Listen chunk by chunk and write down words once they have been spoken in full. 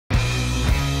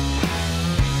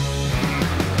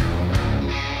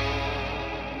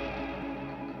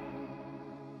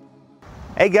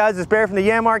Hey guys, it's Barry from the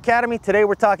YANMAR Academy. Today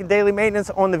we're talking daily maintenance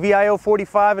on the VIO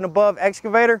 45 and above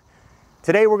excavator.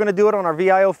 Today we're going to do it on our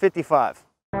VIO 55.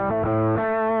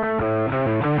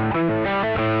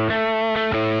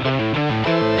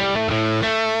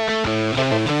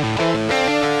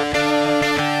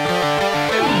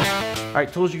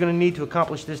 Alright, tools you're going to need to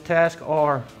accomplish this task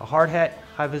are a hard hat,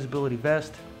 high visibility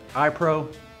vest, eye pro,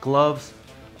 gloves,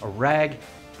 a rag,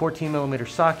 14mm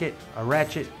socket, a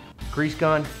ratchet, grease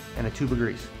gun, and a tube of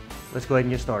grease. Let's go ahead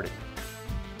and get started.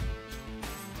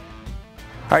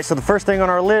 Alright, so the first thing on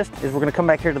our list is we're going to come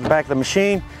back here to the back of the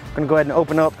machine. We're going to go ahead and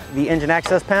open up the engine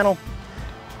access panel.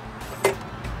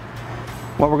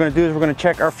 What we're going to do is we're going to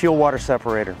check our fuel water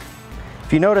separator.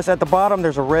 If you notice at the bottom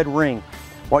there's a red ring.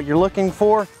 What you're looking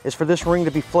for is for this ring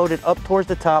to be floated up towards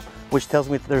the top, which tells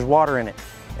me that there's water in it.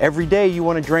 Every day you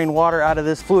want to drain water out of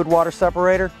this fluid water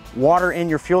separator. Water in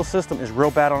your fuel system is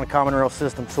real bad on a common rail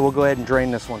system, so we'll go ahead and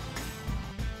drain this one.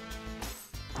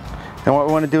 And what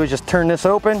we want to do is just turn this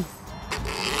open.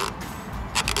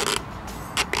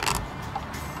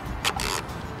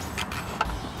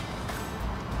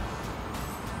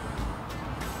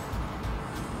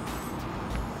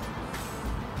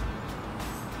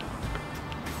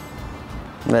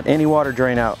 Let any water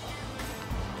drain out.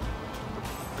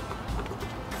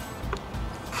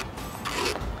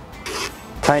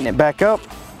 Tighten it back up.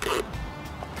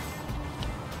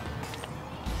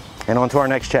 And on to our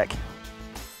next check.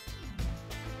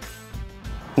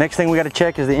 Next thing we got to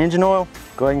check is the engine oil.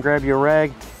 Go ahead and grab your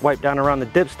rag, wipe down around the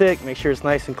dipstick, make sure it's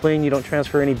nice and clean. You don't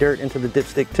transfer any dirt into the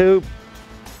dipstick tube.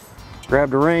 Grab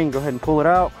the ring, go ahead and pull it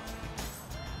out.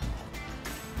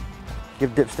 Give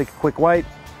dipstick a quick wipe.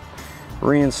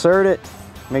 Reinsert it,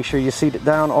 make sure you seat it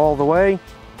down all the way.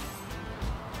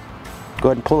 Go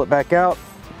ahead and pull it back out,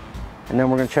 and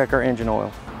then we're going to check our engine oil.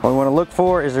 What we want to look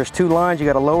for is there's two lines. You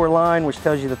got a lower line which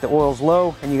tells you that the oil's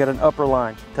low, and you got an upper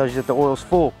line tells you that the oil's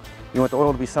full. You want the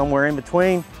oil to be somewhere in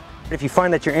between. If you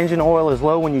find that your engine oil is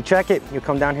low when you check it, you'll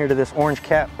come down here to this orange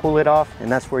cap, pull it off,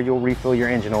 and that's where you'll refill your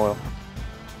engine oil.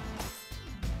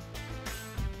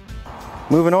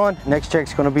 Moving on, next check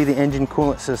is going to be the engine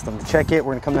coolant system. To check it,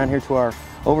 we're going to come down here to our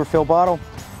overfill bottle.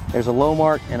 There's a low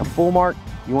mark and a full mark.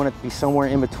 You want it to be somewhere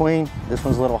in between. This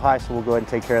one's a little high, so we'll go ahead and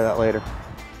take care of that later.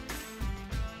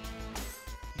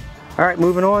 All right,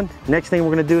 moving on. Next thing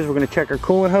we're going to do is we're going to check our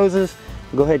coolant hoses.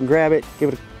 Go ahead and grab it,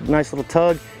 give it a nice little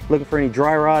tug. Looking for any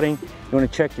dry rotting. You want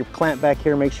to check your clamp back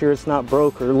here, make sure it's not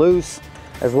broke or loose,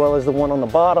 as well as the one on the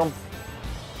bottom,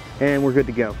 and we're good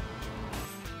to go.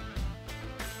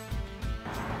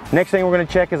 Next thing we're going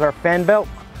to check is our fan belt.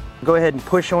 Go ahead and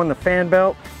push on the fan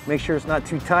belt. Make sure it's not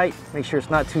too tight. Make sure it's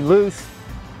not too loose.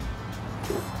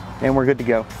 And we're good to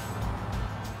go.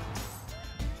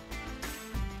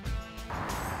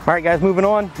 All right guys, moving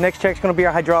on. Next check is going to be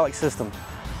our hydraulic system.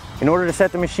 In order to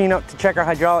set the machine up to check our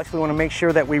hydraulics, we want to make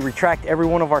sure that we retract every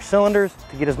one of our cylinders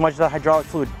to get as much of the hydraulic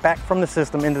fluid back from the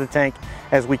system into the tank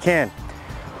as we can.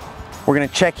 We're going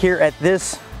to check here at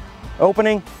this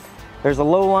opening. There's a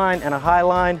low line and a high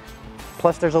line,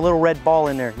 plus there's a little red ball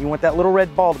in there. You want that little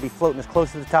red ball to be floating as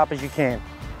close to the top as you can.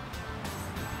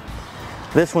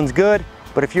 This one's good,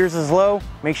 but if yours is low,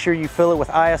 make sure you fill it with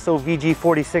ISO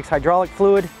VG46 hydraulic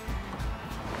fluid.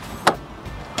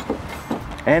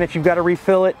 And if you've got to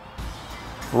refill it,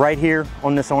 right here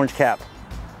on this orange cap.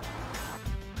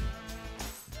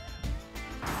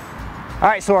 All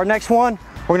right, so our next one,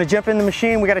 we're going to jump in the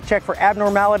machine. We got to check for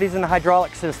abnormalities in the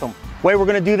hydraulic system. The way we're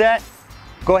going to do that,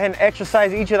 go ahead and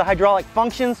exercise each of the hydraulic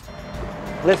functions.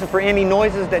 Listen for any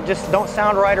noises that just don't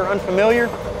sound right or unfamiliar.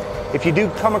 If you do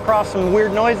come across some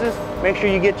weird noises, make sure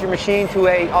you get your machine to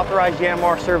an authorized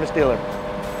YANMAR service dealer.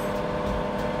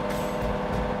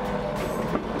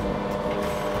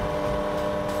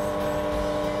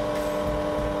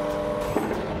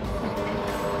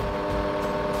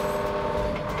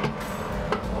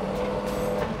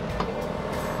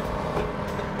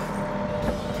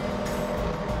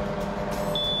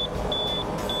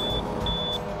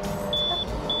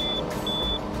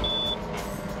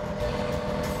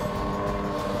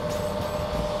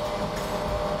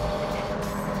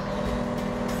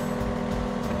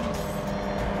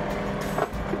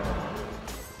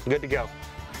 Good to go.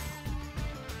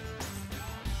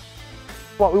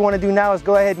 What we want to do now is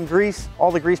go ahead and grease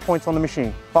all the grease points on the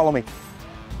machine. Follow me.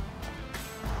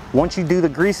 Once you do the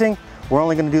greasing, we're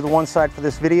only going to do the one side for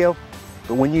this video,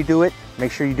 but when you do it,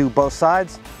 make sure you do both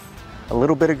sides. A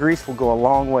little bit of grease will go a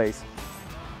long ways.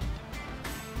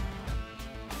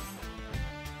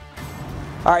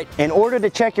 All right, in order to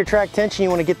check your track tension, you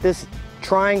want to get this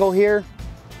triangle here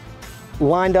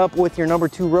lined up with your number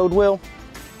 2 road wheel.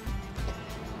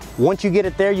 Once you get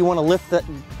it there, you want to lift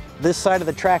this side of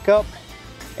the track up,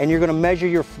 and you're going to measure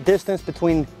your distance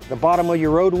between the bottom of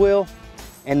your road wheel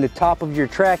and the top of your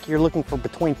track. You're looking for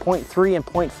between 0.3 and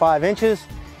 0.5 inches.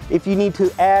 If you need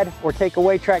to add or take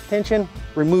away track tension,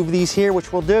 remove these here,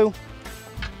 which we'll do.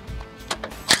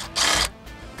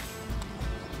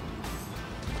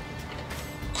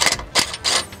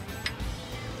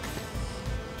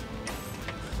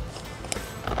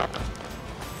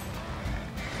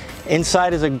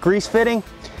 Inside is a grease fitting.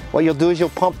 What you'll do is you'll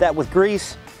pump that with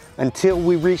grease until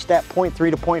we reach that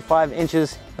 0.3 to 0.5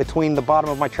 inches between the bottom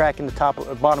of my track and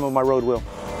the bottom of my road wheel.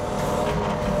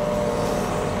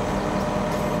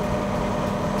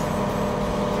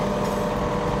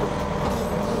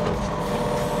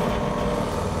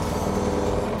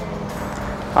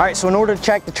 All right, so in order to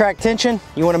check the track tension,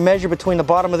 you want to measure between the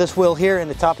bottom of this wheel here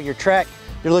and the top of your track.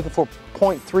 You're looking for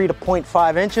 0.3 to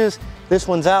 0.5 inches. This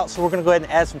one's out, so we're going to go ahead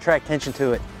and add some track tension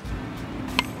to it.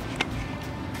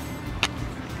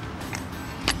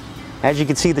 As you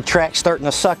can see, the track's starting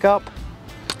to suck up.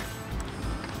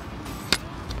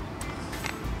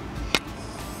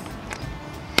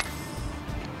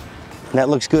 And that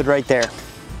looks good right there.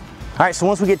 All right, so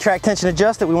once we get track tension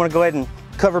adjusted, we want to go ahead and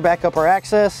cover back up our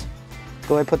access.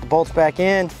 Go ahead and put the bolts back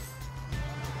in.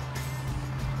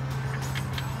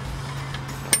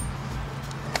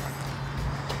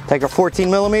 Take our 14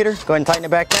 millimeter, go ahead and tighten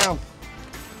it back down.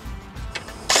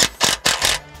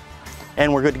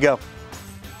 And we're good to go.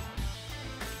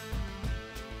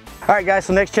 All right guys,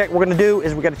 so next check we're gonna do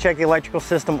is we're gonna check the electrical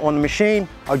system on the machine.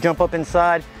 I'll jump up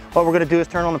inside. What we're gonna do is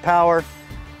turn on the power,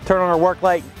 turn on our work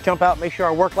light, jump out, make sure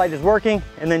our work light is working,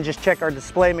 and then just check our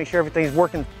display, make sure everything's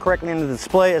working correctly in the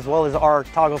display, as well as our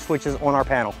toggle switches on our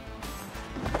panel.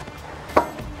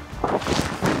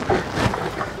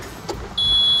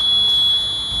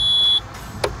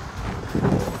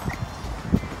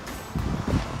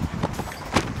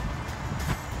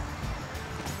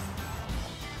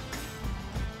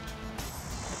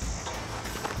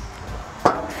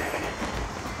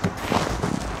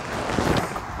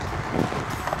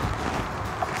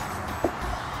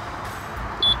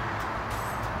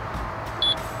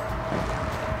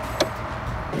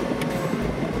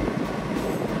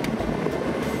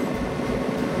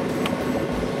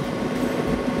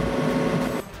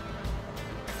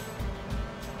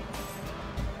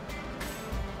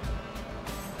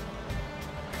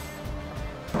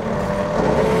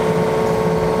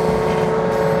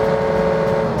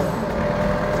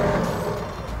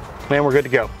 And we're good to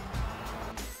go.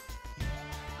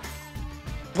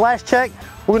 Last check,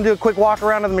 we're gonna do a quick walk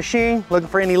around of the machine, looking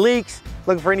for any leaks,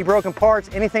 looking for any broken parts,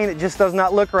 anything that just does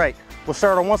not look right. We'll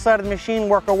start on one side of the machine,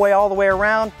 work our way all the way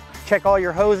around, check all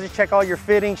your hoses, check all your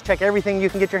fittings, check everything you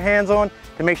can get your hands on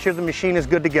to make sure the machine is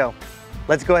good to go.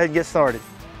 Let's go ahead and get started.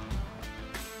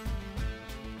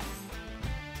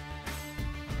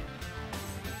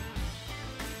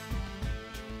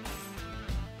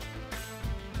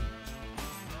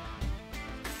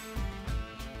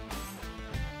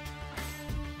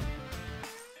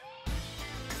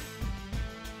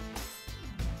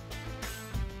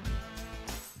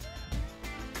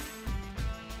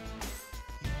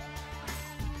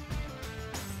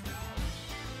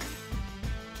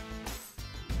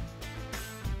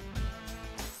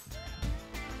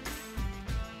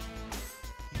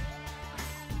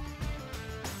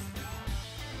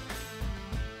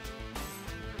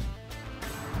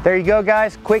 There you go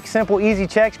guys, quick, simple, easy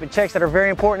checks, but checks that are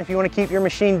very important if you want to keep your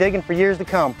machine digging for years to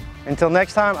come. Until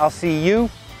next time, I'll see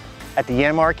you at the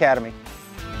YANMAR Academy.